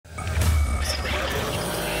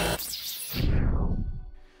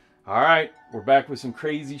All right, we're back with some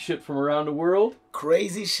crazy shit from around the world.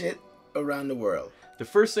 Crazy shit around the world. The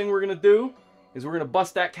first thing we're going to do is we're going to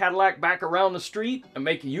bust that Cadillac back around the street and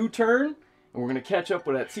make a U-turn. And we're going to catch up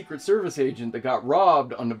with that Secret Service agent that got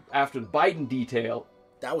robbed after the Biden detail.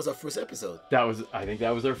 That was our first episode. I think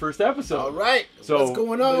that was our first episode. All right. So what's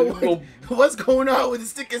going on? What's going on with the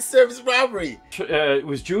Secret Service robbery? It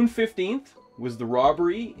was June 15th was the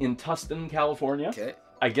robbery in Tustin, California. Okay.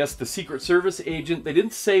 I guess the Secret Service agent, they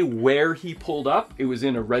didn't say where he pulled up. It was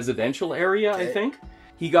in a residential area, I think.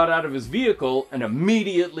 He got out of his vehicle and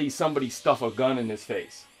immediately somebody stuffed a gun in his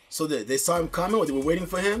face. So they saw him coming or they were waiting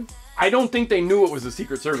for him? I don't think they knew it was a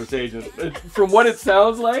Secret Service agent. From what it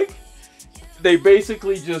sounds like, they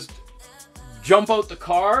basically just jump out the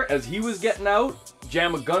car as he was getting out,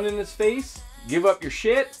 jam a gun in his face, give up your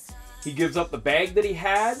shit. He gives up the bag that he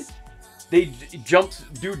had. Dude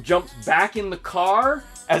jumps back in the car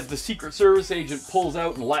as the Secret Service agent pulls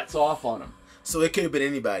out and lets off on him. So it could have been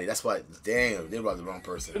anybody. That's why, damn, they robbed the wrong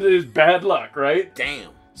person. It is bad luck, right?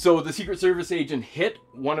 Damn. So the Secret Service agent hit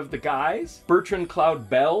one of the guys. Bertrand Cloud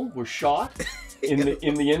Bell was shot in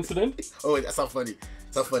the incident. Oh, that's not funny.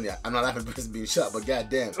 It's not funny. I'm not laughing at the person being shot, but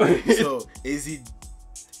goddamn. So is he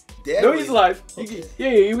dead? No, he's alive. Okay.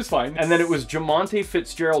 Yeah, he was fine. And then it was Jamonte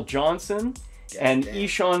Fitzgerald Johnson and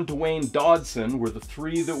Eshawn Dwayne Dodson were the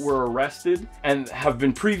three that were arrested and have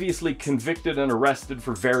been previously convicted and arrested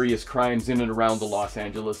for various crimes in and around the Los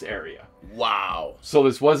Angeles area. Wow. So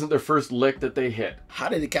this wasn't their first lick that they hit. How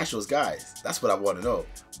did they catch those guys? That's what I want to know.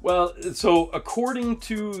 Well, so according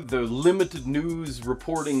to the limited news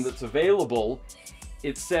reporting that's available,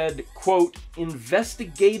 it said, quote,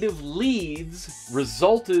 investigative leads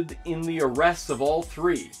resulted in the arrests of all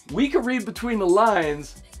three. We could read between the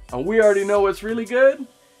lines, and we already know what's really good.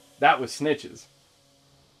 That was snitches.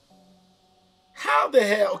 How the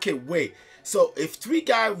hell? Okay, wait. So if three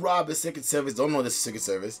guys rob the Secret Service, don't know this is Secret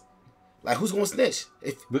Service, like who's gonna snitch?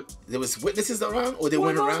 If there was witnesses around, or they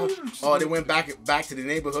went around, or they went back to the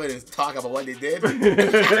neighborhood and talk about what they did.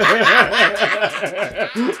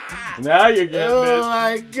 Now you're getting it. Oh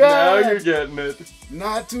my God! Now you're getting it.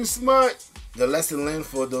 Not too smart. The lesson learned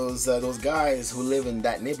for those guys who live in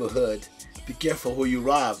that neighborhood: be careful who you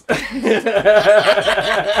rob.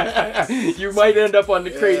 You might end up on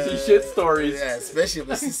the crazy shit stories. Yeah, especially if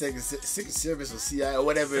it's Secret Service or CIA or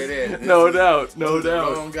whatever it is. No doubt, no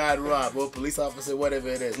doubt. Wrong guy to rob, or police officer, whatever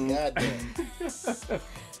it is. God damn.